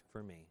died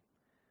for me.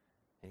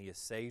 And He has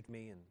saved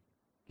me and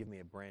given me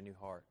a brand new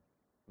heart.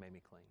 Made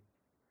me clean.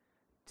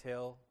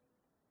 Tell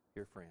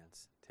your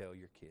friends. Tell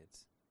your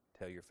kids.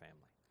 Tell your family.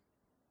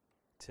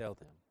 Tell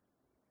them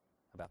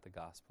about the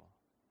gospel.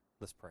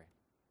 Let's pray.